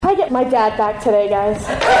I get my dad back today, guys.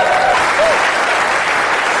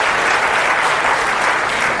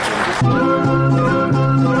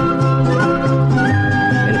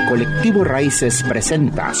 El Colectivo Raíces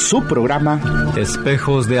presenta su programa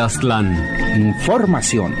Espejos de Aztlán.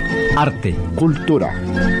 Información, Arte, cultura.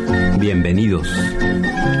 Bienvenidos.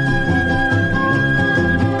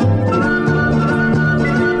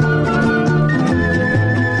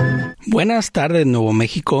 Buenas tardes, Nuevo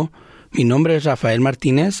México. Mi nombre es Rafael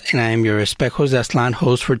Martinez, and I am your Espejos de Aztlán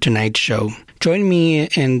host for tonight's show. Joining me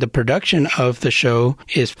in the production of the show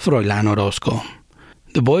is Froilán Orozco.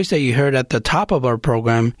 The voice that you heard at the top of our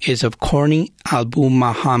program is of Corny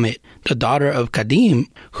Albu-Muhammad, the daughter of Kadim,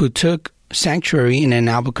 who took sanctuary in an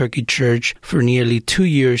Albuquerque church for nearly 2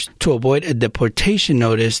 years to avoid a deportation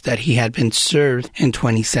notice that he had been served in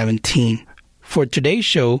 2017. For today's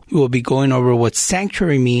show, we will be going over what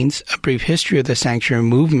sanctuary means, a brief history of the sanctuary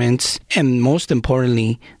movements, and most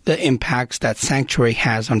importantly, the impacts that sanctuary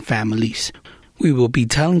has on families. We will be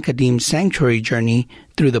telling Kadim's sanctuary journey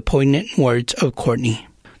through the poignant words of Courtney.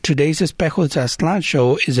 Today's Espejos de Aztlán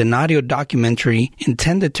show is an audio documentary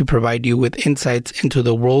intended to provide you with insights into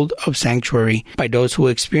the world of sanctuary by those who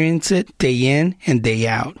experience it day in and day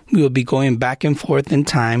out. We will be going back and forth in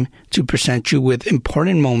time to present you with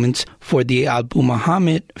important moments for the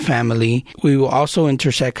Albu-Muhammad family. We will also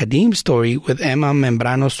intersect Kadim's story with Emma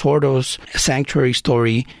Membrano Sordo's sanctuary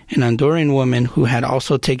story, an Honduran woman who had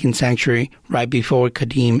also taken sanctuary right before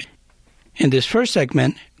Kadim. In this first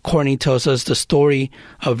segment, Courtney tells us the story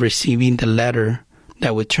of receiving the letter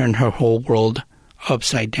that would turn her whole world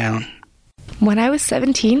upside down. When I was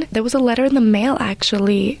 17, there was a letter in the mail,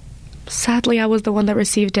 actually. Sadly, I was the one that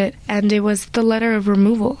received it, and it was the letter of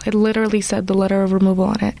removal. It literally said the letter of removal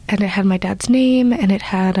on it, and it had my dad's name, and it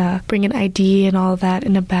had bring an ID and all that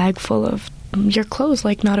in a bag full of your clothes,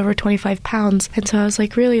 like not over 25 pounds. And so I was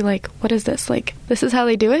like, really, like, what is this? Like, this is how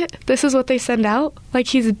they do it? This is what they send out? Like,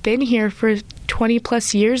 he's been here for 20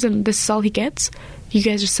 plus years and this is all he gets? You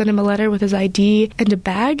guys just send him a letter with his ID and a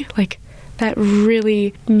bag? Like, that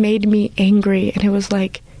really made me angry. And it was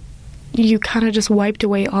like, you kind of just wiped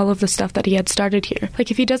away all of the stuff that he had started here.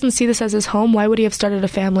 Like, if he doesn't see this as his home, why would he have started a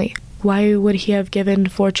family? Why would he have given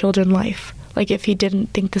 4 children life? Like, if he didn't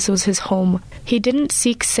think this was his home. He didn't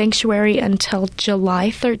seek sanctuary until July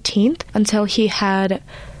 13th, until he had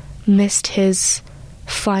missed his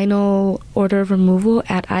final order of removal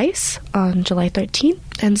at ICE on July 13th.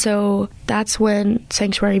 And so that's when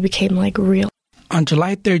sanctuary became, like, real. On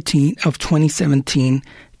July 13th of 2017,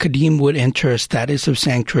 Kadim would enter a status of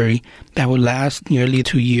sanctuary that would last nearly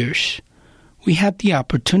 2 years. We had the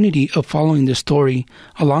opportunity of following the story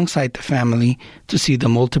alongside the family to see the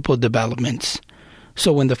multiple developments.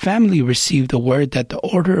 So when the family received the word that the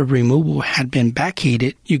order of removal had been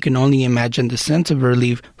vacated, you can only imagine the sense of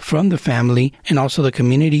relief from the family and also the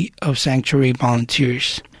community of sanctuary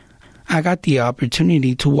volunteers. I got the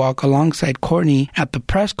opportunity to walk alongside Courtney at the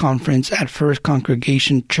press conference at First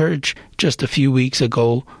Congregation Church just a few weeks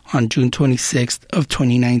ago on June 26th of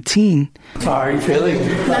 2019. How are you feeling?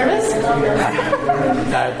 Nervous?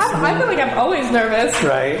 I feel like I'm always nervous.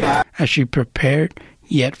 Right. As she prepared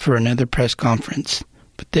yet for another press conference,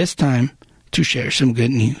 but this time to share some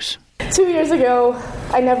good news. 2 years ago,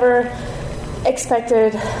 I never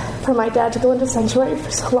expected for my dad to go into sanctuary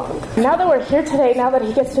for so long. Now that we're here today, now that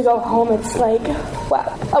he gets to go home, it's like,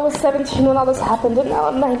 wow. I was 17 when all this happened, and now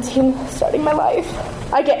I'm 19, starting my life.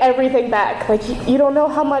 I get everything back. Like, you don't know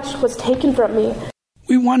how much was taken from me.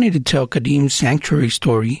 We wanted to tell Kadim's sanctuary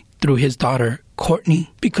story through his daughter,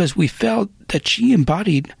 Courtney, because we felt that she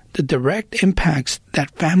embodied the direct impacts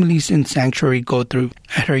that families in sanctuary go through.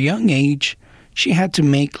 At her young age, she had to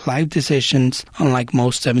make life decisions unlike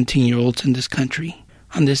most 17-year-olds in this country.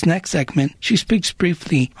 On this next segment, she speaks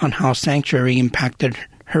briefly on how sanctuary impacted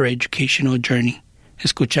her educational journey.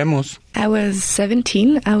 Escuchemos. I was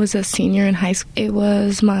 17. I was a senior in high school. It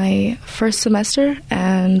was my first semester,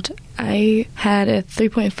 and I had a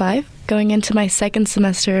 3.5. Going into my second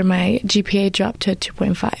semester, my GPA dropped to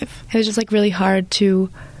 2.5. It was just, like, really hard to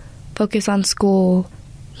focus on school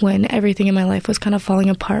when everything in my life was kind of falling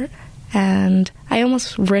apart. And I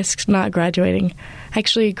almost risked not graduating. I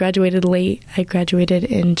actually graduated late. I graduated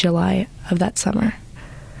in July of that summer.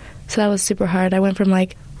 So that was super hard. I went from,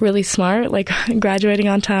 like, really smart, like, graduating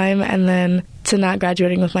on time, and then to not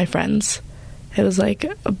graduating with my friends. It was, like,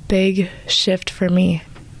 a big shift for me.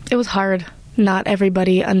 It was hard. Not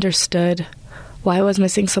everybody understood why I was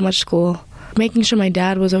missing so much school. Making sure my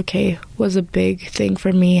dad was okay was a big thing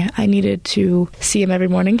for me. I needed to see him every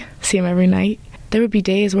morning, see him every night. There would be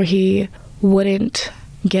days where he wouldn't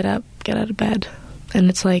get up, get out of bed. And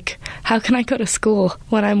it's like, how can I go to school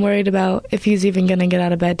when I'm worried about if he's even going to get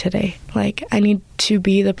out of bed today? Like, I need to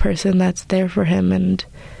be the person that's there for him and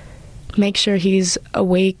make sure he's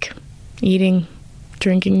awake, eating,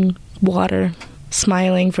 drinking water,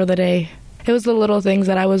 smiling for the day. It was the little things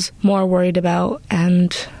that I was more worried about,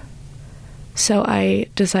 and so I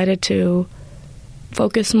decided to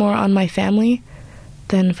focus more on my family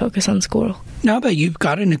than focus on school. Now that you've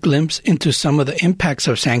gotten a glimpse into some of the impacts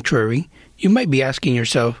of Sanctuary, you might be asking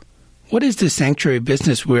yourself, what is this Sanctuary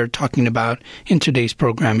business we're talking about in today's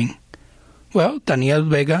programming? Well, Daniel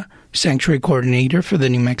Vega, Sanctuary Coordinator for the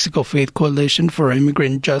New Mexico Faith Coalition for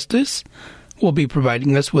Immigrant Justice, will be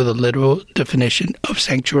providing us with a literal definition of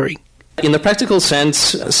sanctuary. In the practical sense,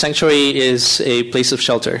 sanctuary is a place of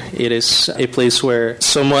shelter. It is a place where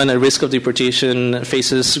someone at risk of deportation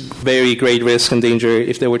faces very great risk and danger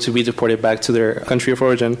if they were to be deported back to their country of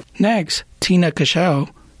origin. Next, Tina Cashel,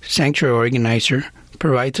 Sanctuary Organizer,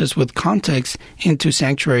 provides us with context into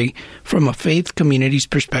sanctuary from a faith community's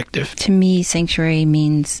perspective. To me, sanctuary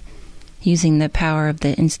means using the power of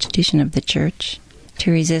the institution of the church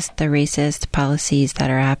to resist the racist policies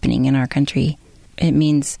that are happening in our country. It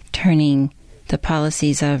means turning the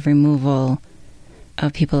policies of removal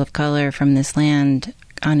of people of color from this land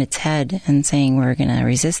on its head and saying we're going to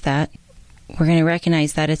resist that. We're going to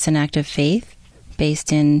recognize that it's an act of faith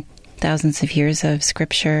based in thousands of years of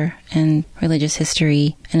scripture and religious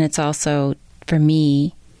history. And it's also, for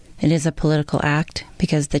me, it is a political act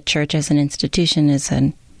because the church as an institution is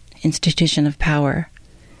an institution of power.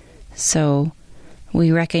 So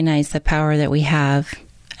we recognize the power that we have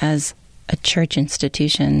as a church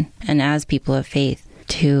institution and as people of faith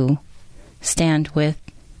to stand with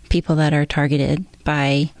people that are targeted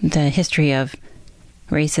by the history of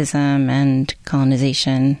racism and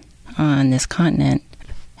colonization on this continent.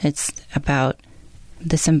 It's about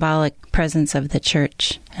the symbolic presence of the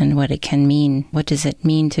church and what it can mean. What does it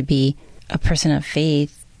mean to be a person of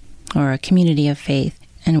faith or a community of faith,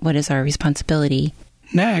 and what is our responsibility?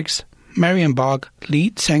 Next, Marian Bogg,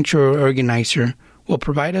 lead sanctuary organizer, will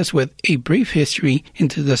provide us with a brief history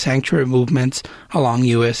into the sanctuary movements along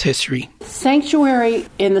U.S. history. Sanctuary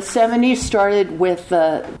in the 70s started with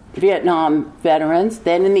the Vietnam veterans.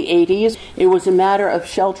 Then in the 80s, it was a matter of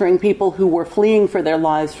sheltering people who were fleeing for their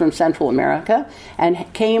lives from Central America and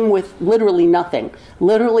came with literally nothing,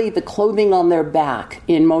 literally the clothing on their back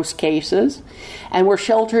in most cases, and were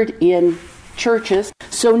sheltered in churches.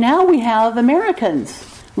 So now we have Americans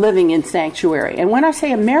living in sanctuary. And when I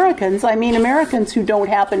say Americans, I mean Americans who don't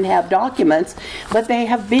happen to have documents, but they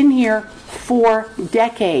have been here for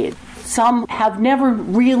decades. Some have never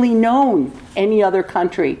really known any other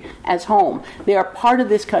country as home. They are part of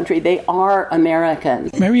this country. They are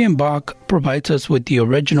Americans. Marian Bogg provides us with the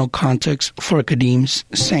original context for Kadim's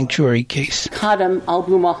sanctuary case. Khadim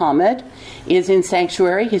Abu Muhammad is in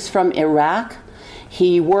sanctuary. He's from Iraq.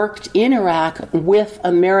 He worked in Iraq with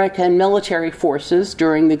American military forces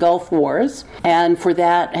during the Gulf Wars, and for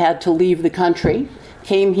that had to leave the country.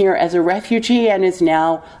 Came here as a refugee and is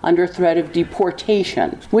now under threat of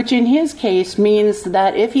deportation, which in his case means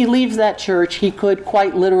that if he leaves that church, he could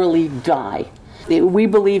quite literally die. We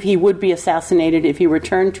believe he would be assassinated if he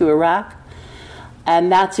returned to Iraq.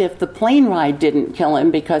 And that's if the plane ride didn't kill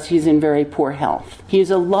him, because he's in very poor health.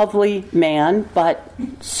 He's a lovely man, but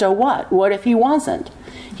so what? What if he wasn't?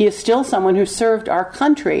 He is still someone who served our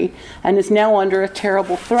country and is now under a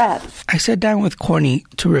terrible threat. I sat down with Corny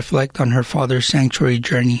to reflect on her father's sanctuary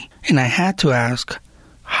journey, and I had to ask,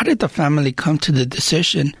 how did the family come to the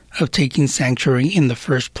decision of taking sanctuary in the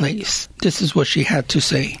first place? This is what she had to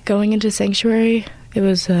say. Going into sanctuary, it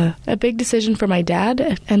was a big decision for my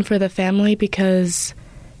dad and for the family because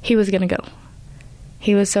he was going to go.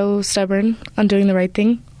 He was so stubborn on doing the right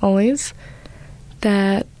thing, always,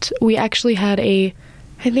 that we actually had I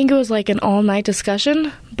think it was like an all-night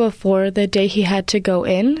discussion before the day he had to go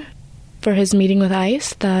in for his meeting with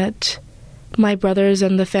ICE, that my brothers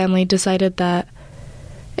and the family decided that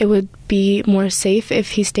it would be more safe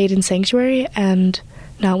if he stayed in sanctuary and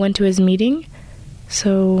not went to his meeting.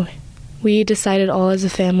 So we decided all as a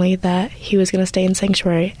family that he was going to stay in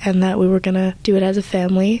sanctuary and that we were going to do it as a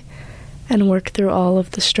family and work through all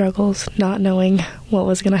of the struggles, not knowing what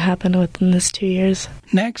was going to happen within this 2 years.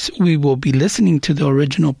 Next, we will be listening to the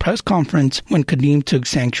original press conference when Kadim took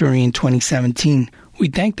sanctuary in 2017. We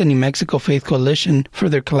thank the New Mexico Faith Coalition for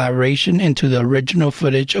their collaboration into the original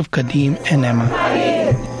footage of Kadim and Emma.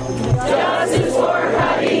 Justice for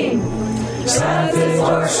Kadim! Justice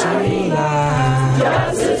for Shamila!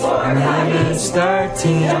 Justice for Amendments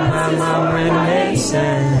 13, my mom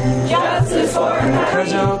Justice for Kadim!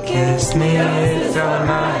 Because you kissed me, it felt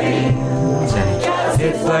my hands.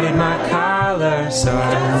 It flooded my collar, so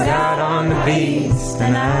I got out on the beast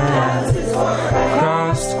and I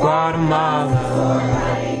crossed Guatemala.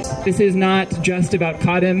 This is not just about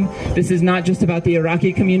Khadim. This is not just about the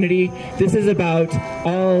Iraqi community. This is about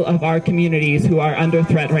all of our communities who are under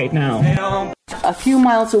threat right now. A few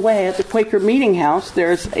miles away at the Quaker Meeting House,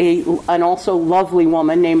 there's an also lovely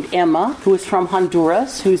woman named Emma, who is from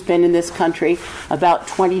Honduras, who's been in this country about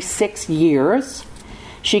 26 years.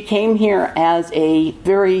 She came here as a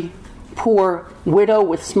very poor widow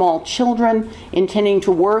with small children, intending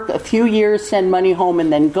to work a few years, send money home,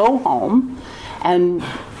 and then go home. And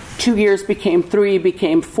 2 years became 3,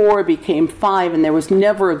 became 4, became 5, and there was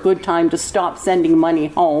never a good time to stop sending money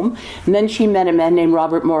home. And then she met a man named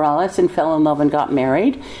Robert Morales and fell in love and got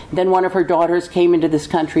married. Then one of her daughters came into this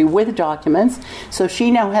country with documents. So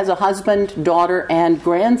she now has a husband, daughter, and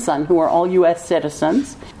grandson who are all U.S.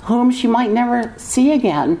 citizens, whom she might never see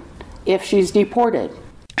again if she's deported.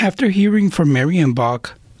 After hearing from Marian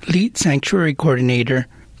Bach, lead sanctuary coordinator,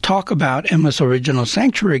 talk about Emma's original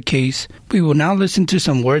sanctuary case, we will now listen to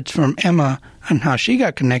some words from Emma on how she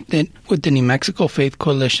got connected with the New Mexico Faith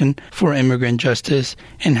Coalition for Immigrant Justice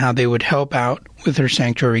and how they would help out with her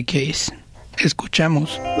sanctuary case.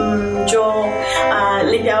 Escuchemos. Yo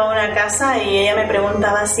limpiaba una casa y ella me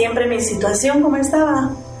preguntaba siempre mi situación, cómo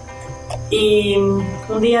estaba. Y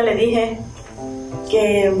un día le dije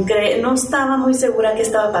que no estaba muy segura qué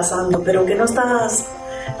estaba pasando, pero que no estaba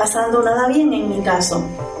pasando nada bien en mi caso.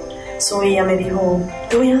 So ella me dijo,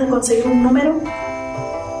 ¿te voy a conseguir un número?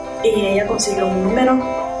 Y ella consiguió un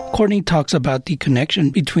número. Courtney talks about the connection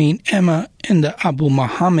between Emma and the Abu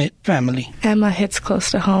Muhammad family. Emma hits close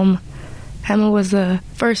to home. Emma was the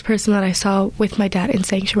first person that I saw with my dad in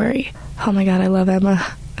sanctuary. Oh my God, I love Emma.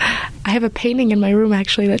 I have a painting in my room,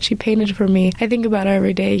 actually, that she painted for me. I think about her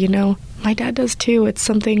every day, you know. My dad does too. It's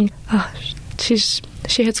something...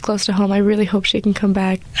 She hits close to home. I really hope she can come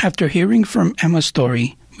back. After hearing from Emma's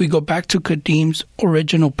story, we go back to Khadim's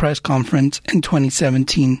original press conference in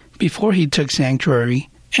 2017 before he took sanctuary,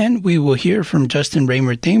 and we will hear from Justin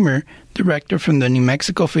Raymer-Thamer, director from the New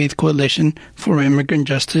Mexico Faith Coalition for Immigrant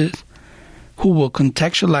Justice, who will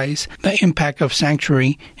contextualize the impact of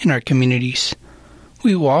sanctuary in our communities.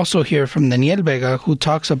 We will also hear from Daniel Vega, who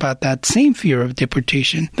talks about that same fear of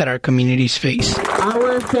deportation that our communities face.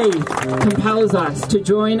 Our faith compels us to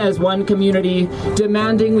join as one community,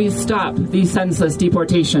 demanding we stop these senseless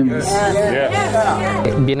deportations.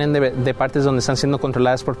 Vienen de partes donde están siendo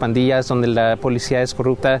controladas por pandillas, donde la policía es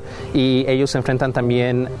corrupta y ellos enfrentan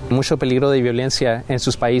también mucho peligro de violencia en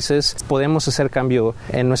sus países. Podemos hacer cambio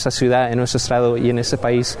en nuestra ciudad, en nuestro estado y en este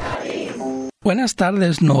país. Buenas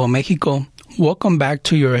tardes, Nuevo México. Welcome back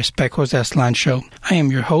to your Espejos de Aztlán show. I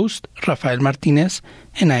am your host, Rafael Martinez,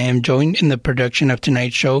 and I am joined in the production of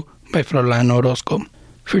tonight's show by Florlano Orozco.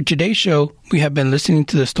 For today's show, we have been listening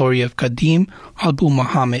to the story of Khadim Abu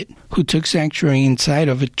Muhammad, who took sanctuary inside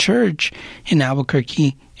of a church in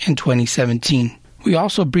Albuquerque in 2017. We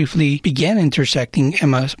also briefly began intersecting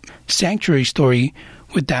Emma's sanctuary story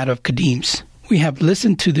with that of Khadim's. We have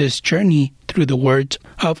listened to this journey through the words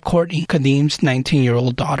of Courtney, Khadim's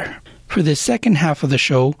 19-year-old daughter. For the second half of the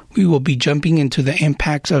show, we will be jumping into the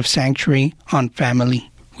impacts of sanctuary on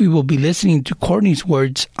family. We will be listening to Courtney's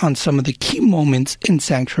words on some of the key moments in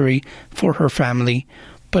sanctuary for her family.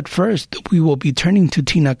 But first, we will be turning to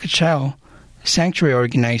Tina Cachel, sanctuary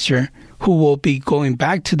organizer, who will be going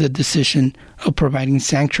back to the decision of providing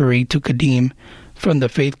sanctuary to Khadim from the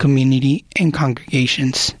faith community and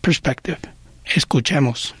congregation's perspective.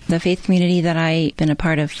 Escuchemos. The faith community that I've been a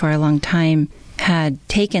part of for a long time had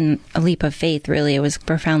taken a leap of faith, really. It was a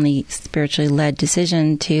profoundly spiritually led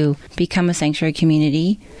decision to become a sanctuary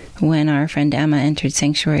community when our friend Emma entered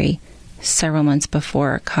sanctuary several months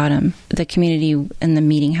before Khadim. The community in the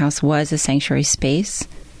meeting house was a sanctuary space.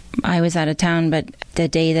 I was out of town, but the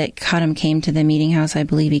day that Khadim came to the meeting house, I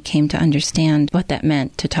believe he came to understand what that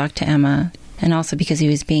meant to talk to Emma, and also because he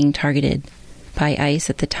was being targeted by ICE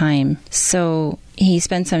at the time. So he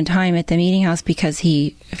spent some time at the meeting house because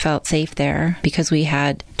he felt safe there, because we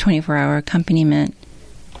had 24-hour accompaniment,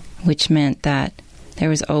 which meant that there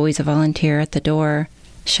was always a volunteer at the door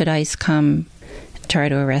should ICE come try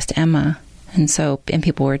to arrest Emma. And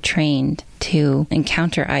people were trained to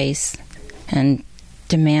encounter ICE and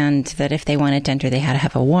demand that if they wanted to enter, they had to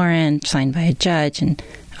have a warrant signed by a judge and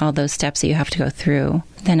all those steps that you have to go through.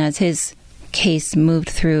 Then as his case moved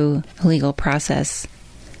through the legal process,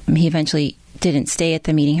 he eventually didn't stay at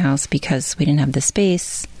the meeting house because we didn't have the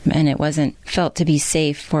space, and it wasn't felt to be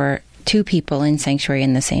safe for two people in sanctuary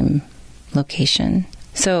in the same location.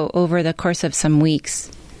 So over the course of some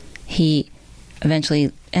weeks, he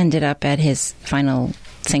eventually ended up at his final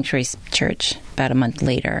sanctuary church about a month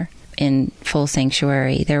later in full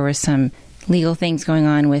sanctuary. There were some legal things going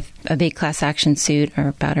on with a big class action suit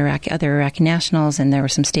about other Iraqi nationals, and there were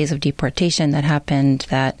some stays of deportation that happened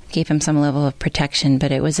that gave him some level of protection.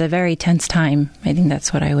 But it was a very tense time. I think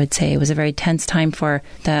that's what I would say. It was a very tense time for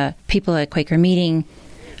the people at Quaker Meeting,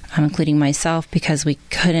 including myself, because we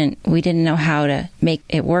didn't know how to make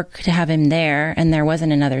it work to have him there, and there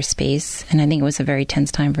wasn't another space. And I think it was a very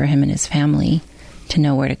tense time for him and his family to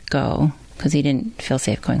know where to go, because he didn't feel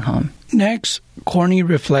safe going home. Next, Courtney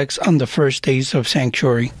reflects on the first days of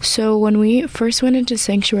Sanctuary. So when we first went into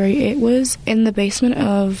Sanctuary, it was in the basement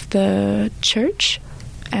of the church.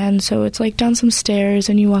 And so it's like down some stairs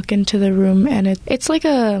and you walk into the room, and it's like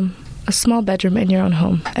a small bedroom in your own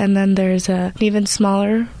home. And then there's an even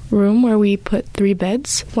smaller room where we put 3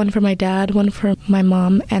 beds, one for my dad, one for my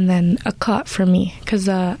mom, and then a cot for me, because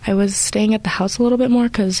I was staying at the house a little bit more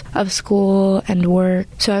because of school and work.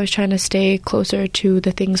 So I was trying to stay closer to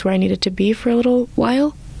the things where I needed to be for a little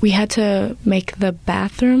while. We had to make the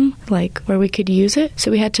bathroom like where we could use it. So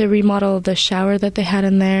we had to remodel the shower that they had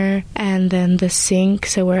in there, and then the sink,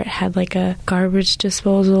 so where it had like a garbage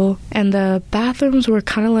disposal. And the bathrooms were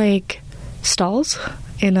kind of like stalls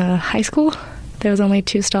in a high school. There was only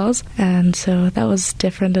 2 stalls, and so that was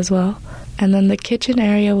different as well. And then the kitchen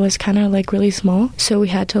area was kind of like really small, so we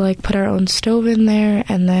had to like put our own stove in there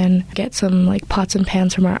and then get some like pots and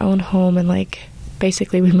pans from our own home, and like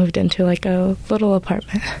basically we moved into like a little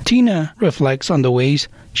apartment. Tina reflects on the ways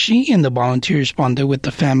she and the volunteers bonded with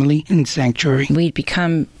the family in Sanctuary. We'd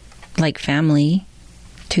become like family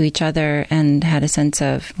to each other and had a sense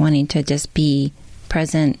of wanting to just be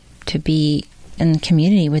present, to be in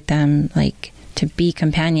community with them, like to be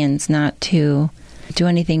companions, not to do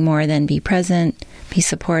anything more than be present, be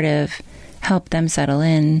supportive, help them settle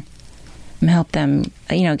in, help them,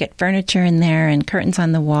 get furniture in there and curtains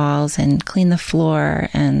on the walls and clean the floor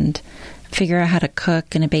and figure out how to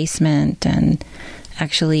cook in a basement and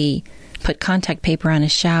actually put contact paper on a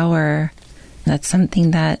shower. That's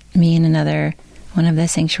something that me and one of the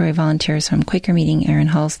sanctuary volunteers from Quaker Meeting, Erin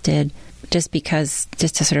Hulse, did just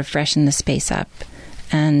to sort of freshen the space up.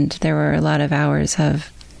 And there were a lot of hours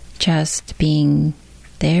of just being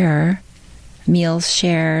there, meals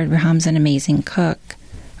shared. Reham's an amazing cook,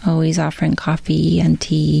 always offering coffee and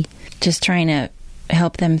tea, just trying to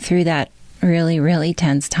help them through that really, really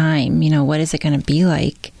tense time. What is it going to be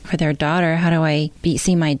like for their daughter? How do I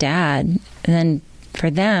see my dad? And then for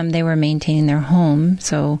them, they were maintaining their home.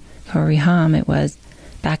 So for Reham, it was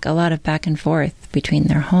a lot of back and forth between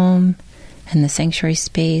their home and the sanctuary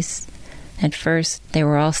space. At first, they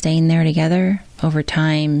were all staying there together. Over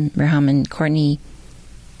time, Reham and Courtney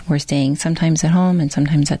were staying sometimes at home and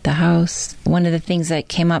sometimes at the house. One of the things that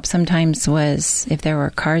came up sometimes was if there were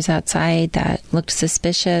cars outside that looked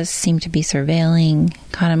suspicious, seemed to be surveilling.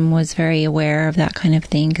 Kadam was very aware of that kind of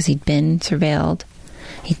thing because he'd been surveilled.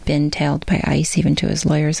 He'd been tailed by ICE even to his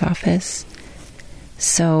lawyer's office.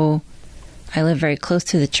 So I live very close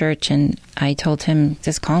to the church, and I told him,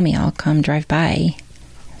 just call me, I'll come drive by.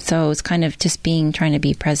 So it's kind of just trying to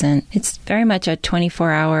be present. It's very much a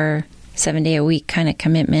 24-hour, 7-day-a-week kind of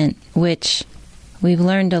commitment, which we've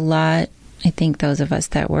learned a lot. I think those of us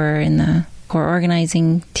that were in the core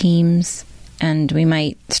organizing teams, and we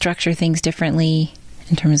might structure things differently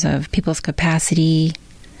in terms of people's capacity,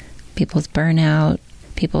 people's burnout,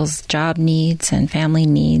 people's job needs and family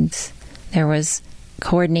needs. There was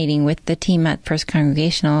coordinating with the team at First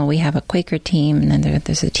Congregational. We have a Quaker team, and then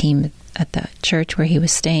there's a team at the church where he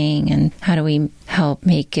was staying, and how do we help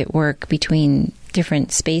make it work between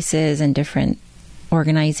different spaces and different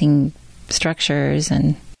organizing structures.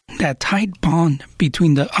 And that tight bond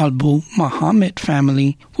between the Albu Muhammad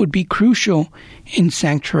family would be crucial in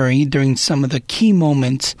Sanctuary during some of the key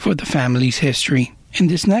moments for the family's history. In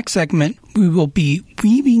this next segment, we will be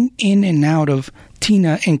weaving in and out of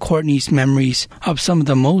Tina and Courtney's memories of some of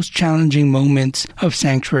the most challenging moments of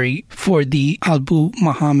Sanctuary for the Albu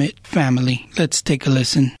Muhammad family. Let's take a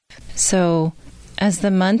listen. So, as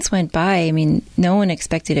the months went by, no one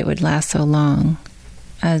expected it would last so long.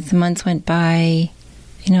 As the months went by,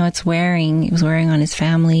 it was wearing on his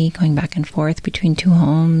family, going back and forth between 2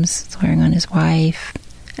 homes. It's wearing on his wife.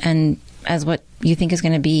 And as what you think is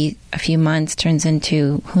going to be a few months turns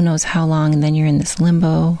into who knows how long, and then you're in this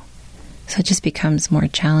limbo. So it just becomes more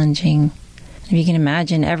challenging. If you can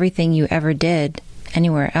imagine, everything you ever did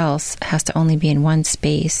anywhere else has to only be in one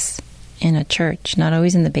space in a church, not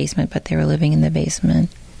always in the basement, but they were living in the basement.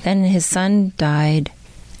 Then his son died,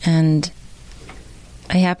 and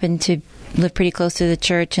I happened to live pretty close to the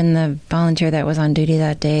church, and the volunteer that was on duty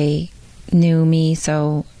that day knew me,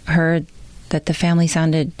 so heard that the family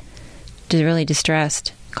sounded really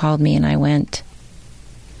distressed, called me, and I went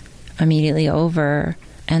immediately over,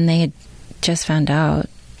 and they had just found out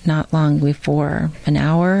not long before, an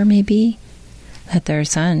hour maybe, that their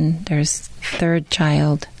son, their third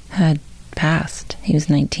child, had passed. He was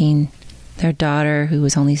 19. Their daughter, who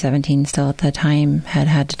was only 17 still at the time,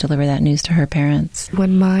 had to deliver that news to her parents.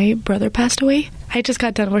 When my brother passed away, I just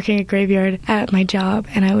got done working a graveyard at my job,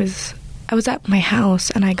 and I was at my house,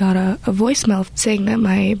 and I got a voicemail saying that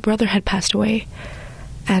my brother had passed away.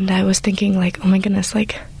 And I was thinking, like, oh my goodness,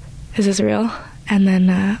 like, is this real? And then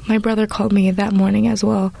my brother called me that morning as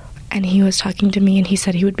well, and he was talking to me, and he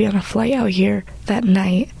said he would be on a flight out here that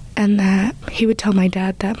night, and that he would tell my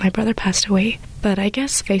dad that my brother passed away. But I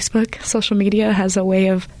guess Facebook, social media, has a way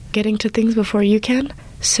of getting to things before you can.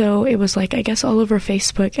 So it was like, I guess, all over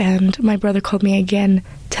Facebook, and my brother called me again,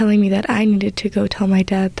 telling me that I needed to go tell my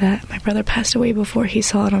dad that my brother passed away before he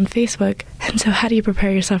saw it on Facebook. And so how do you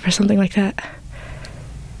prepare yourself for something like that?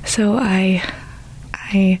 So I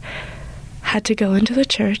had to go into the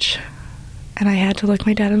church, and I had to look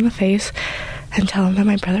my dad in the face and tell him that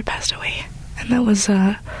my brother passed away. And that was,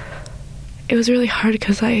 it was really hard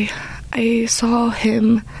because I saw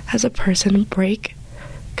him as a person break,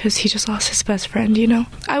 because he just lost his best friend, you know?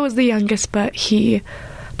 I was the youngest, but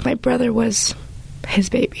my brother was his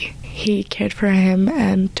baby. He cared for him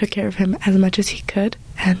and took care of him as much as he could.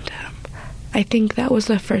 And I think that was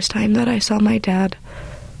the first time that I saw my dad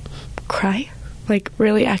cry. Like,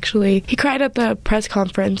 really, actually. He cried at the press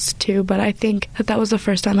conference, too, but I think that was the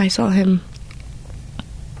first time I saw him,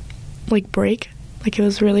 like, break. Like, it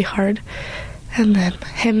was really hard. And then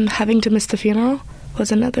him having to miss the funeral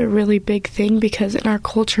was another really big thing, because in our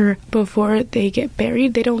culture, before they get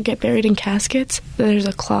buried, they don't get buried in caskets. There's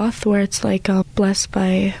a cloth where it's like blessed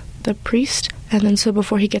by the priest, and then so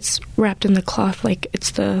before he gets wrapped in the cloth, like,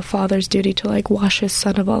 it's the father's duty to, like, wash his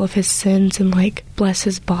son of all of his sins and, like, bless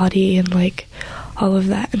his body and, like, all of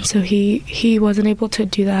that. And so he wasn't able to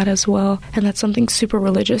do that as well, and that's something super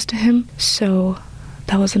religious to him. So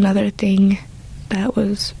that was another thing that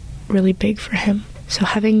was really big for him. So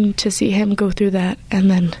having to see him go through that and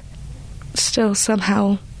then still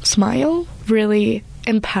somehow smile, really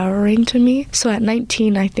empowering to me. So at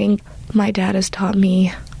 19, I think my dad has taught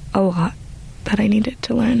me a lot that I needed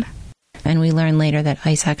to learn. And we learned later that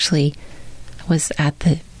ICE actually was at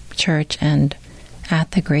the church and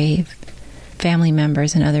at the grave. Family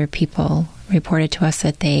members and other people reported to us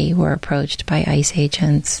that they were approached by ICE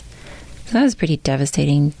agents. So that was pretty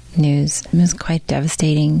devastating news. It was quite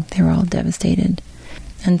devastating. They were all devastated.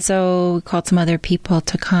 And so we called some other people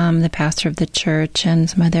to come, the pastor of the church and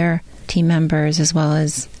some other team members, as well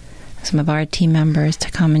as some of our team members,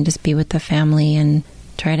 to come and just be with the family and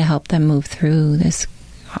try to help them move through this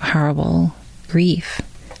horrible grief.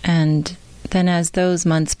 And then as those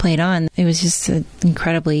months played on, it was just an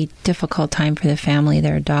incredibly difficult time for the family.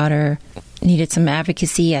 Their daughter needed some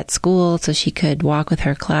advocacy at school so she could walk with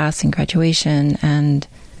her class in graduation, and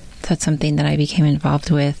that's something that I became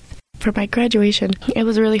involved with. For my graduation, it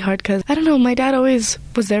was really hard because, I don't know, my dad always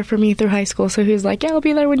was there for me through high school, so he was like, yeah, I'll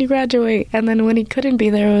be there when you graduate. And then when he couldn't be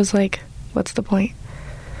there, it was like, what's the point?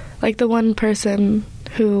 Like, the one person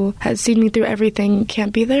who has seen me through everything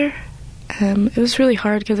can't be there. It was really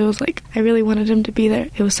hard because it was like, I really wanted him to be there.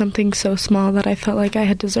 It was something so small that I felt like I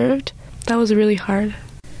had deserved. That was really hard.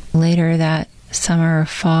 Later that summer or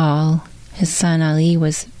fall, his son Ali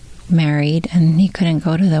was married and he couldn't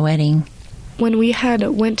go to the wedding. When we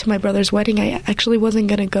went to my brother's wedding, I actually wasn't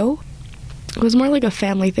going to go. It was more like a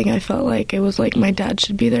family thing. I felt like it was like my dad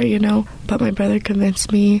should be there, you know. But my brother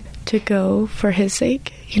convinced me to go for his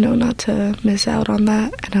sake, you know, not to miss out on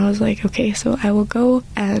that. And I was like, okay, so I will go.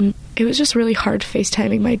 And it was just really hard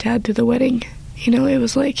FaceTiming my dad through the wedding. You know, it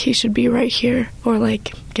was like he should be right here. Or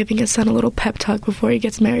like giving his son a little pep talk before he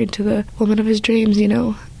gets married to the woman of his dreams, you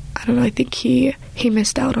know. I don't know, I think he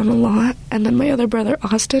missed out on a lot. And then my other brother,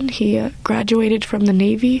 Austin, he graduated from the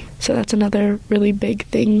Navy. So that's another really big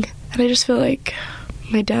thing. And I just feel like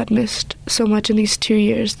my dad missed so much in these 2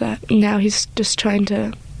 years that now he's just trying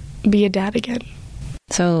to be a dad again.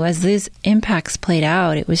 So as these impacts played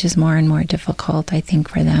out, it was just more and more difficult, I think,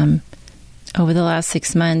 for them. Over the last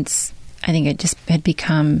 6 months, I think it just had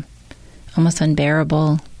become almost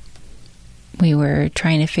unbearable. We were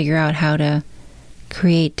trying to figure out how to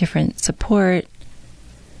create different support,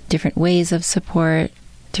 different ways of support,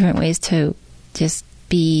 different ways to just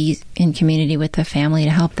be in community with the family to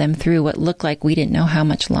help them through what looked like we didn't know how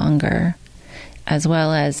much longer, as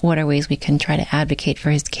well as what are ways we can try to advocate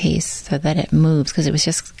for his case so that it moves, because it was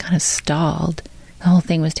just kind of stalled. The whole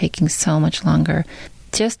thing was taking so much longer.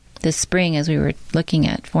 just this spring, as we were looking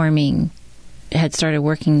at forming, had started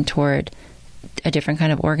working toward a different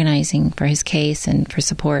kind of organizing for his case and for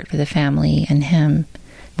support for the family and him.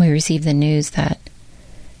 We received the news that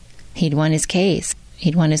he'd won his case.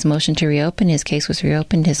 He'd won his motion to reopen. His case was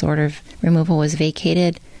reopened. His order of removal was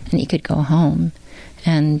vacated, and he could go home.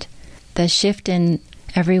 And the shift in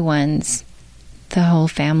everyone's, the whole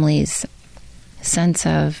family's sense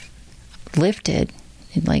of lifted,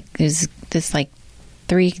 there's this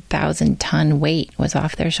 3,000-ton weight was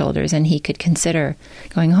off their shoulders, and he could consider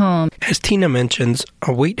going home. As Tina mentions,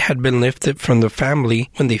 a weight had been lifted from the family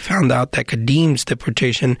when they found out that Kadim's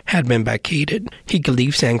deportation had been vacated. He could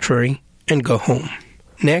leave Sanctuary and go home.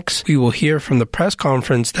 Next, we will hear from the press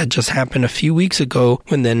conference that just happened a few weeks ago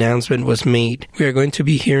when the announcement was made. We are going to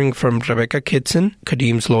be hearing from Rebecca Kitson,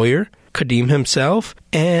 Kadim's lawyer, Kadim himself,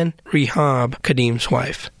 and Rehab, Kadim's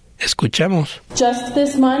wife. Escuchemos. Just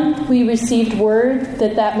this month, we received word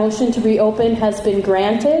that motion to reopen has been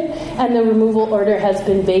granted and the removal order has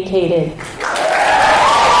been vacated.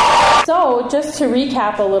 So, just to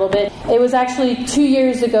recap a little bit, it was actually 2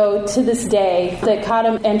 years ago to this day that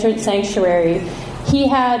Kadim entered Sanctuary. He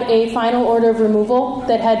had a final order of removal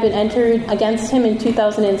that had been entered against him in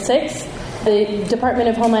 2006. The Department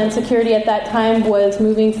of Homeland Security at that time was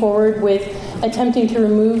moving forward with attempting to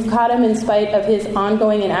remove Kadim in spite of his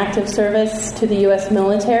ongoing and active service to the U.S.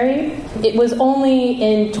 military. It was only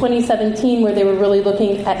in 2017 where they were really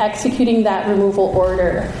looking at executing that removal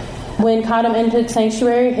order. When Kadim entered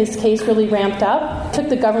Sanctuary, his case really ramped up. It took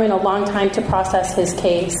the government a long time to process his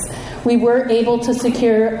case. We were able to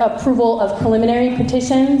secure approval of preliminary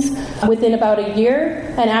petitions within about a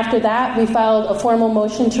year, and after that, we filed a formal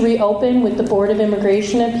motion to reopen with the Board of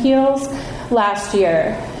Immigration Appeals last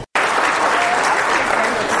year. So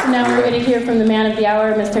now we're going to hear from the man of the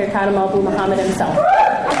hour, Mr. Kadim Abu Muhammad himself.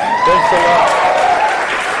 Thanks a lot.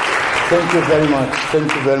 Thank you very much.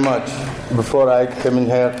 Thank you very much. Before I came in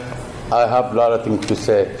here, I have a lot of things to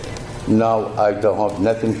say. Now I don't have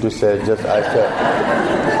nothing to say. Just I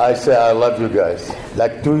say I love you guys.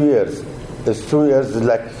 2 years. It's 2 years is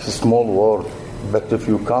like a small world, but if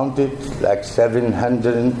you count it,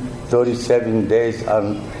 737 days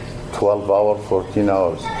and 12 hours, 14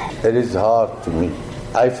 hours. It is hard to me.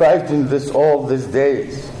 I fight in all these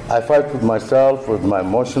days. I fight with myself, with my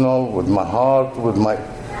emotional, with my heart, with my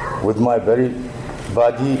very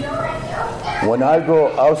body. When I go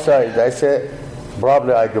outside, I say,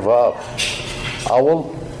 probably I give up. I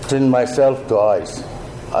will turn myself to ice.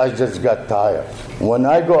 I just got tired. When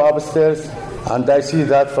I go upstairs and I see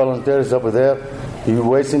that volunteers over there, you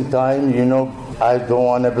wasting time, I don't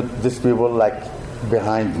want to put these people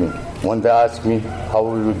behind me. When they ask me, how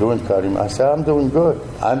are you doing, Karim? I say, I'm doing good.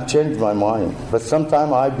 I've changed my mind. But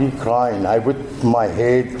sometimes I be crying. I put my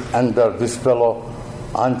head under this pillow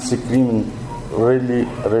and screaming really,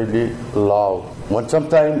 really loud. When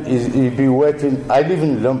sometimes you be waiting, I live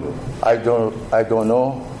in limbo. I don't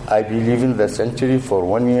know. I be leaving the Sanctuary for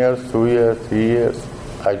 1 year, 2 years, 3 years.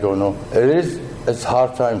 I don't know. It's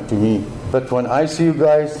hard time to me. But when I see you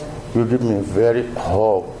guys, you give me very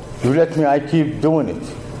hope. You let me, I keep doing it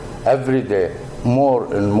every day,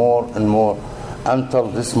 more and more and more, until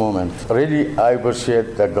this moment. Really, I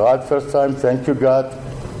appreciate the God first time. Thank you, God.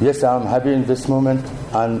 Yes, I'm happy in this moment,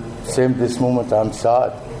 and same this moment, I'm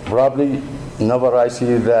sad. Probably never I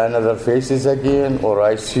see the another faces again, or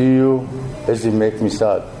I see you, it make me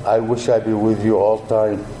sad. I wish I be with you all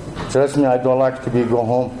time. Trust me, I don't like to go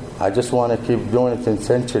home. I just want to keep doing it in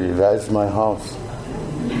Sanctuary. That is my house.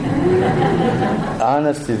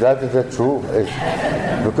 Honestly, that is the truth.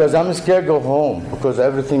 Because I'm scared to go home, because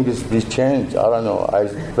everything is be changed. I don't know.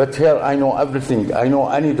 But here I know everything. I know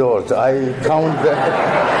any doors. I count the...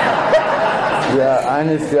 Yeah,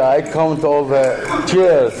 honestly, I count all the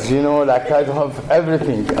chairs, I have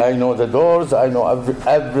everything. I know the doors, I know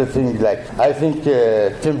everything. I think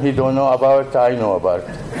Tim, he don't know about it, I know about it.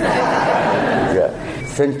 Yeah,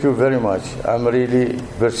 thank you very much. I'm really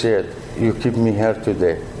appreciate you keep me here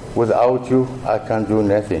today. Without you, I can't do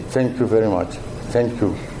nothing. Thank you very much. Thank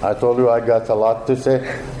you. I told you I got a lot to say,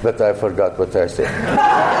 but I forgot what I said.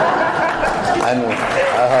 Anyway,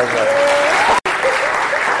 I have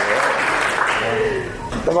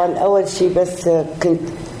طبعا أول شيء بس كنت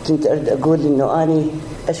أريد أقول إنه أنا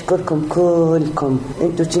أشكركم كلكم.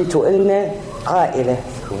 أنتوا كنتوا إلنا عائلة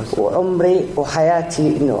وعمري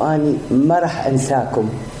وحياتي إنه أنا ما راح أنساكم.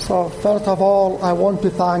 So first of all, I want to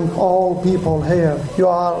thank all people here. You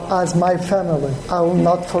are as my family. I will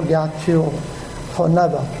not forget you for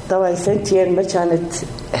never. طبعا سنتين ما كانت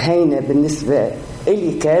هينة بالنسبة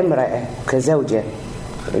إلي كامرأة كزوجة.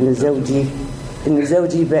 إن زوجي إنه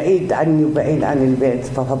زوجي بعيد عني وبعيد عن البيت،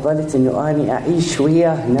 ففضلت إنه أنا أعيش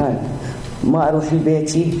وياه هناك، ما أروح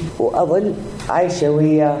لبيتي وأظل عايشة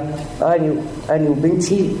وياه. أنا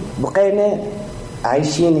وبنتي بقينا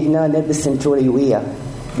عايشين هنا بالسنتوري وياه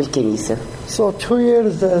بالكنيسة. So 2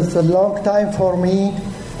 years is a long time for me,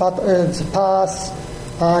 but it's past,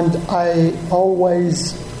 and I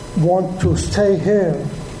always want to stay here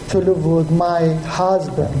to live with my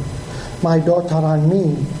husband, my daughter and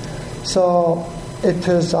me. So it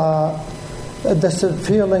is this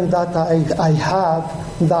feeling that I have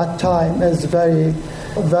that time is very,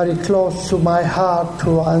 very close to my heart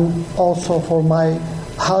too, and also for my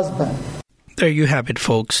husband. There you have it,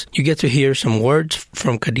 folks. You get to hear some words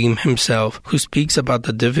from Kadim himself, who speaks about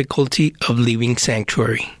the difficulty of leaving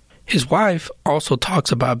Sanctuary. His wife also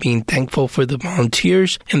talks about being thankful for the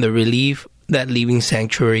volunteers and the relief that leaving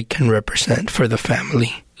Sanctuary can represent for the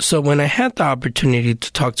family. So when I had the opportunity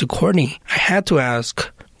to talk to Courtney, I had to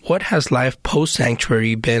ask, what has life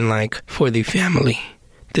post-Sanctuary been like for the family?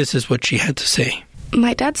 This is what she had to say.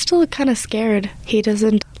 My dad's still kind of scared. He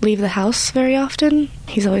doesn't leave the house very often.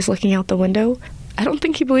 He's always looking out the window. I don't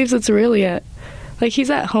think he believes it's real yet. Like, he's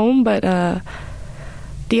at home, but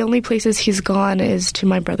the only places he's gone is to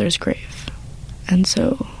my brother's grave. And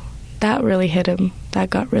so that really hit him. That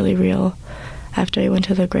got really real after he went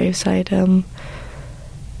to the gravesite.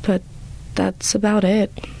 But that's about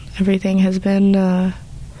it. Everything has been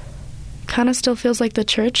kind of still feels like the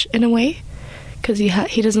church in a way, because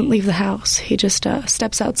he doesn't leave the house. He just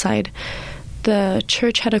steps outside. The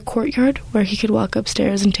church had a courtyard where he could walk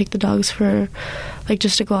upstairs and take the dogs for, like,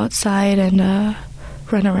 just to go outside and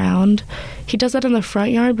run around. He does that in the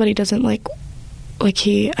front yard, but he doesn't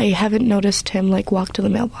I haven't noticed him walk to the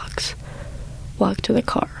mailbox, walk to the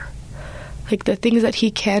car. Like, the things that he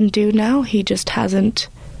can do now, he just hasn't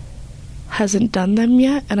done them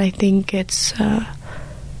yet, and I think it's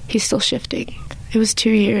he's still shifting. It was 2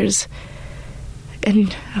 years.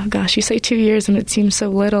 And, oh gosh, you say 2 years and it seems so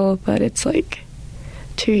little, but it's like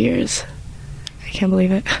 2 years. I can't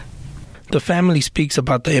believe it. The family speaks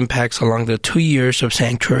about the impacts along the 2 years of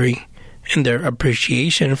Sanctuary and their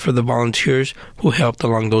appreciation for the volunteers who helped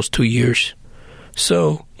along those 2 years.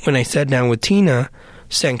 So, when I sat down with Tina,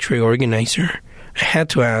 Sanctuary organizer, I had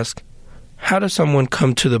to ask, how does someone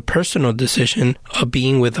come to the personal decision of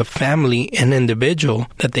being with a family and individual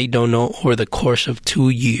that they don't know over the course of 2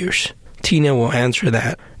 years? Tina will answer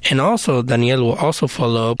that. And also, Daniel will also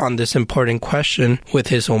follow up on this important question with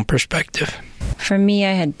his own perspective. For me,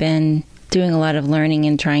 I had been doing a lot of learning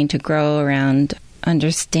and trying to grow around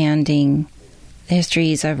understanding the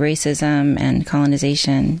histories of racism and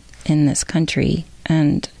colonization in this country.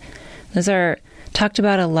 And those are talked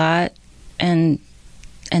about a lot and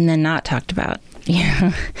then not talked about.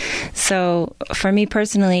 So for me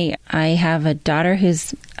personally, I have a daughter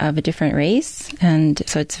who's of a different race, and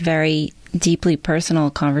so it's very deeply personal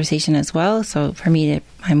conversation as well. So for me,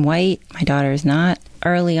 I'm white, my daughter is not.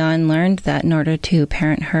 Early on learned that in order to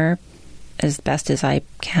parent her as best as I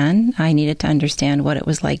can, I needed to understand what it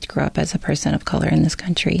was like to grow up as a person of color in this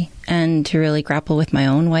country, and to really grapple with my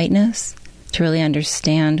own whiteness, to really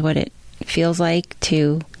understand what it feels like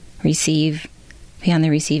to be on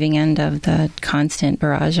the receiving end of the constant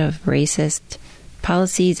barrage of racist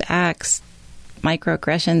policies, acts,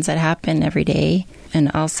 microaggressions that happen every day,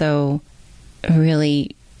 and also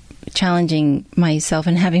really challenging myself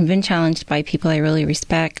and having been challenged by people I really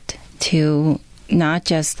respect to not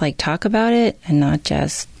just talk about it and not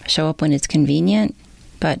just show up when it's convenient,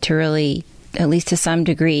 but to really, at least to some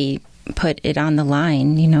degree, put it on the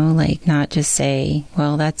line, not just say,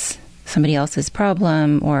 well, that's somebody else's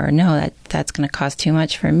problem, or no, that's going to cost too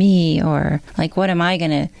much for me, or how am I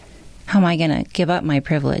going to give up my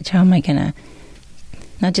privilege? How am I going to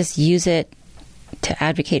not just use it to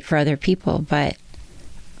advocate for other people, but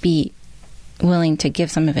be willing to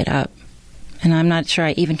give some of it up? And I'm not sure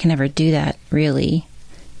I even can ever do that, really.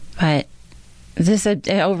 But this,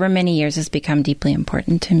 over many years, has become deeply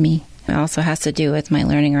important to me. It also has to do with my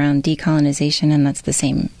learning around decolonization, and that's the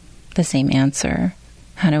same answer.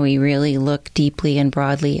 How do we really look deeply and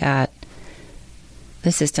broadly at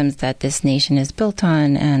the systems that this nation is built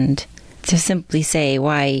on, and to simply say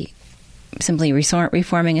why simply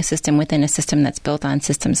reforming a system within a system that's built on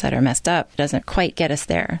systems that are messed up doesn't quite get us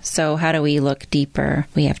there. So how do we look deeper?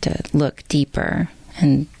 We have to look deeper.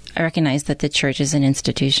 And I recognize that the church is an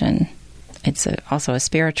institution. It's also a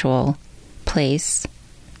spiritual place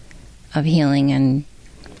of healing and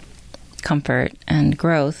comfort and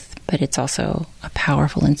growth, but it's also a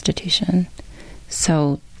powerful institution.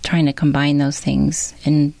 So trying to combine those things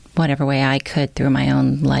in whatever way I could through my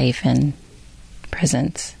own life and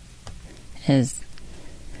presence is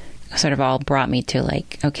sort of all brought me to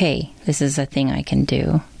like, okay, this is a thing I can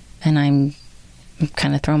do. And I'm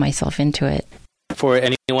kind of throw myself into it. For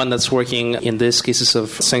anyone that's working in these cases of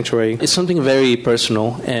sanctuary, it's something very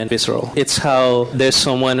personal and visceral. It's how there's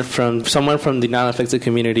someone from the non-affected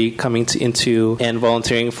community coming into and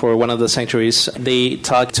volunteering for one of the sanctuaries. They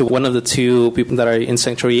talk to one of the two people that are in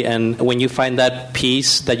sanctuary, and when you find that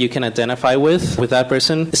piece that you can identify with that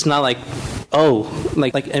person, it's not like, oh,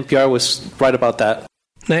 like NPR was right about that.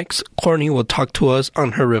 Next, Courtney will talk to us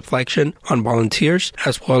on her reflection on volunteers,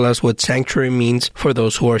 as well as what sanctuary means for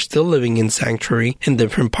those who are still living in sanctuary in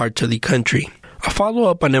different parts of the country. A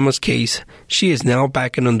follow-up on Emma's case, she is now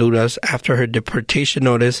back in Honduras after her deportation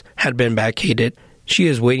notice had been vacated. She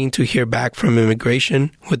is waiting to hear back from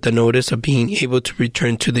immigration with the notice of being able to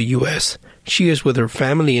return to the U.S. She is with her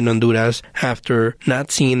family in Honduras after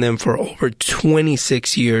not seeing them for over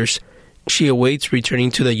 26 years. She awaits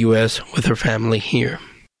returning to the U.S. with her family here.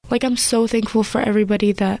 Like, I'm so thankful for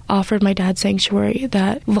everybody that offered my dad sanctuary,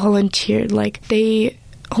 that volunteered. Like, they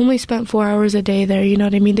only spent 4 hours a day there, you know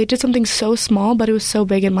what I mean? They did something so small, but it was so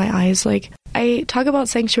big in my eyes. Like, I talk about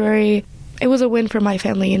sanctuary, it was a win for my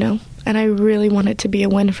family, you know? And I really want it to be a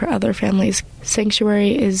win for other families.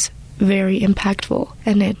 Sanctuary is very impactful,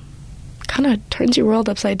 and it kind of turns your world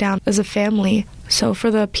upside down as a family. So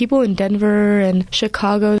for the people in Denver and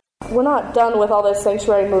Chicago, we're not done with all this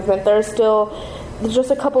sanctuary movement. There's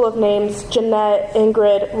just a couple of names: Jeanette,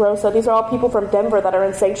 Ingrid, Rosa. These are all people from Denver that are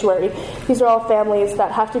in sanctuary. These are all families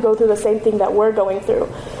that have to go through the same thing that we're going through.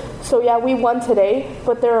 So yeah, we won today,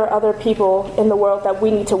 but there are other people in the world that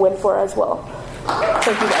we need to win for as well.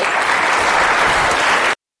 Thank you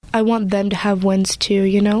guys. I want them to have wins too,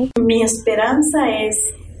 you know? Mi esperanza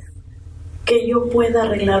es que yo pueda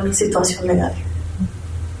arreglar mi situación legal.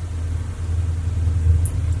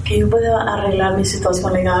 Que yo pueda arreglar mi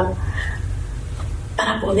situación legal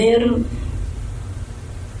para poder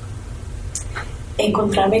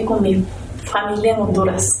encontrarme con mi familia en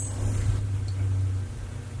Honduras.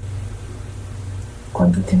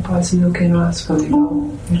 ¿Cuánto tiempo ha sido que no has podido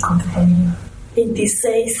ir con tu familia?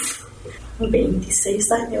 26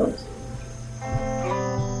 años.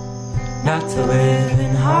 Not to live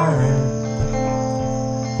in horror.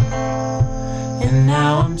 And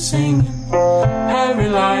now I'm singing. Every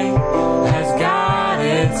light has got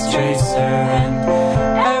its chaser, and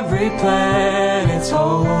every planet's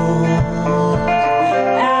whole.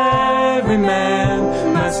 Every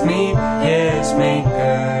man must meet his maker,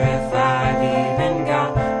 if I've even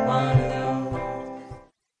got one of those.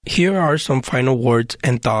 Here are some final words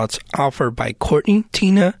and thoughts offered by Courtney,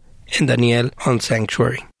 Tina, and Danielle on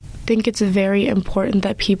sanctuary. I think it's very important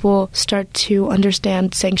that people start to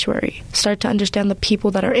understand sanctuary, start to understand the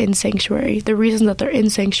people that are in sanctuary, the reason that they're in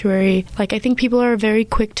sanctuary. Like, I think people are very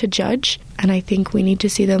quick to judge, and I think we need to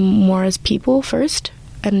see them more as people first.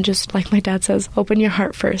 And just like my dad says, open your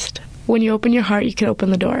heart first. When you open your heart, you can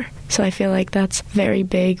open the door. So I feel like that's very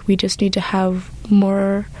big. We just need to have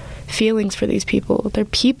more feelings for these people. They're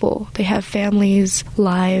people. They have families,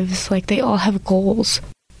 lives, like they all have goals.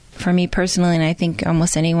 For me personally, and I think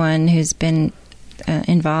almost anyone who's been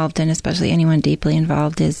involved, and especially anyone deeply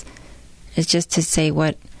involved, is just to say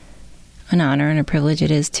what an honor and a privilege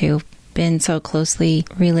it is to have been so closely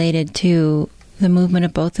related to the movement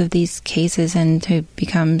of both of these cases, and to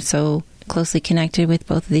become so closely connected with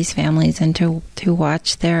both of these families, and to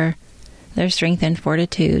watch their strength and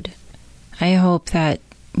fortitude. I hope that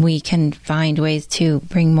we can find ways to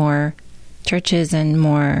bring more churches and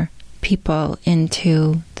more people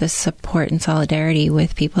into the support and solidarity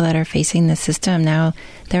with people that are facing the system. Now,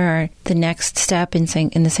 the next step in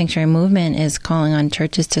the sanctuary movement is calling on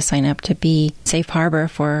churches to sign up to be safe harbor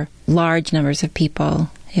for large numbers of people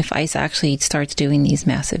if ICE actually starts doing these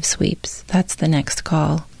massive sweeps. That's the next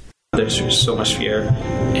call. There's just so much fear,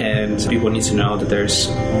 and people need to know that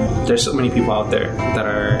there's so many people out there that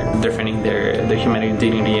are defending their humanity and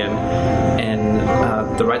dignity and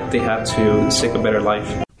the right that they have to seek a better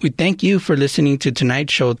life. We thank you for listening to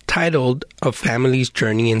tonight's show titled A Family's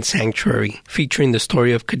Journey in Sanctuary, featuring the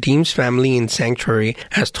story of Kadim's family in Sanctuary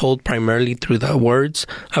as told primarily through the words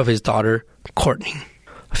of his daughter, Courtney.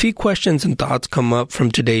 A few questions and thoughts come up from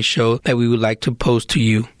today's show that we would like to pose to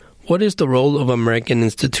you. What is the role of American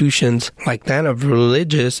institutions, like that of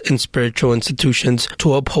religious and spiritual institutions,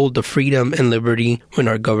 to uphold the freedom and liberty when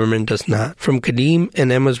our government does not? From Kadim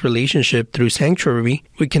and Emma's relationship through sanctuary,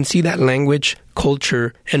 we can see that language,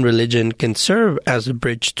 culture, and religion can serve as a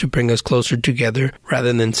bridge to bring us closer together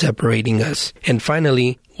rather than separating us. And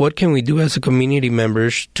finally, what can we do as community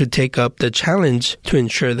members to take up the challenge to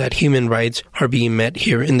ensure that human rights are being met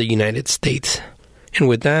here in the United States? And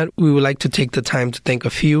with that, we would like to take the time to thank a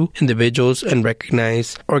few individuals and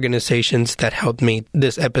recognize organizations that helped make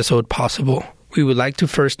this episode possible. We would like to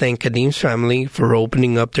first thank Kadim's family for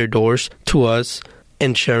opening up their doors to us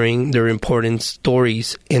and sharing their important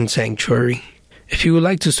stories in Sanctuary. If you would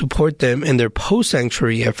like to support them in their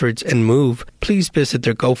post-Sanctuary efforts and move, please visit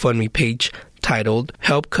their GoFundMe page titled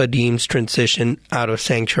Help Kadim's Transition Out of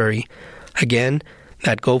Sanctuary. Again,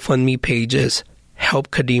 that GoFundMe page is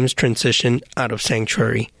Help Kadim's Transition Out of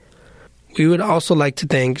Sanctuary. We would also like to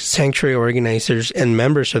thank Sanctuary organizers and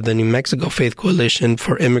members of the New Mexico Faith Coalition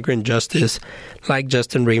for Immigrant Justice, like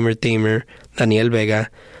Justin Raymer-Thamer, Daniel Vega,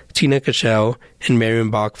 Tina Cashel, and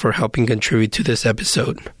Marion Bach for helping contribute to this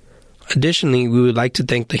episode. Additionally, we would like to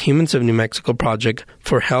thank the Humans of New Mexico Project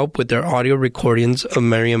for help with their audio recordings of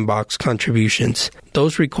Marion Bach's contributions.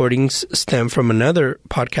 Those recordings stem from another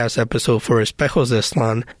podcast episode for Espejos de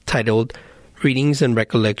Aztlán titled Readings and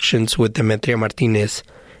Recollections with Demetria Martinez,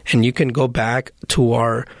 and you can go back to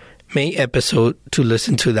our May episode to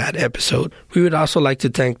listen to that episode. We would also like to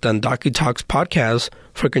thank the Andaki Talks podcast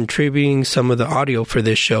for contributing some of the audio for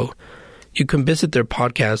this show. You can visit their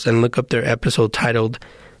podcast and look up their episode titled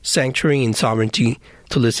Sanctuary and Sovereignty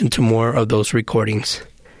to listen to more of those recordings.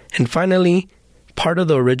 And finally, part of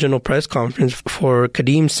the original press conference for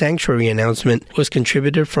Kadim's Sanctuary announcement was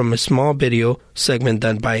contributed from a small video segment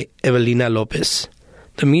done by Evelina Lopez.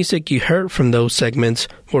 The music you heard from those segments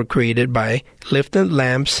were created by Lifted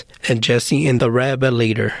Lamps and Jesse and the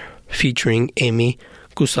Revelator, featuring Amy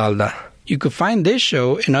Cusalda. You could find this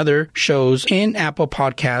show and other shows in Apple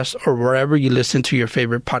Podcasts or wherever you listen to your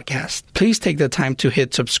favorite podcast. Please take the time to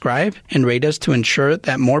hit subscribe and rate us to ensure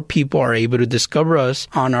that more people are able to discover us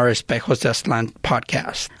on our Espejos de Aztlán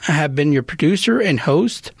podcast. I have been your producer and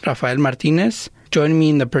host, Rafael Martinez. Joining me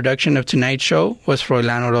in the production of tonight's show was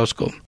Froilán Orozco.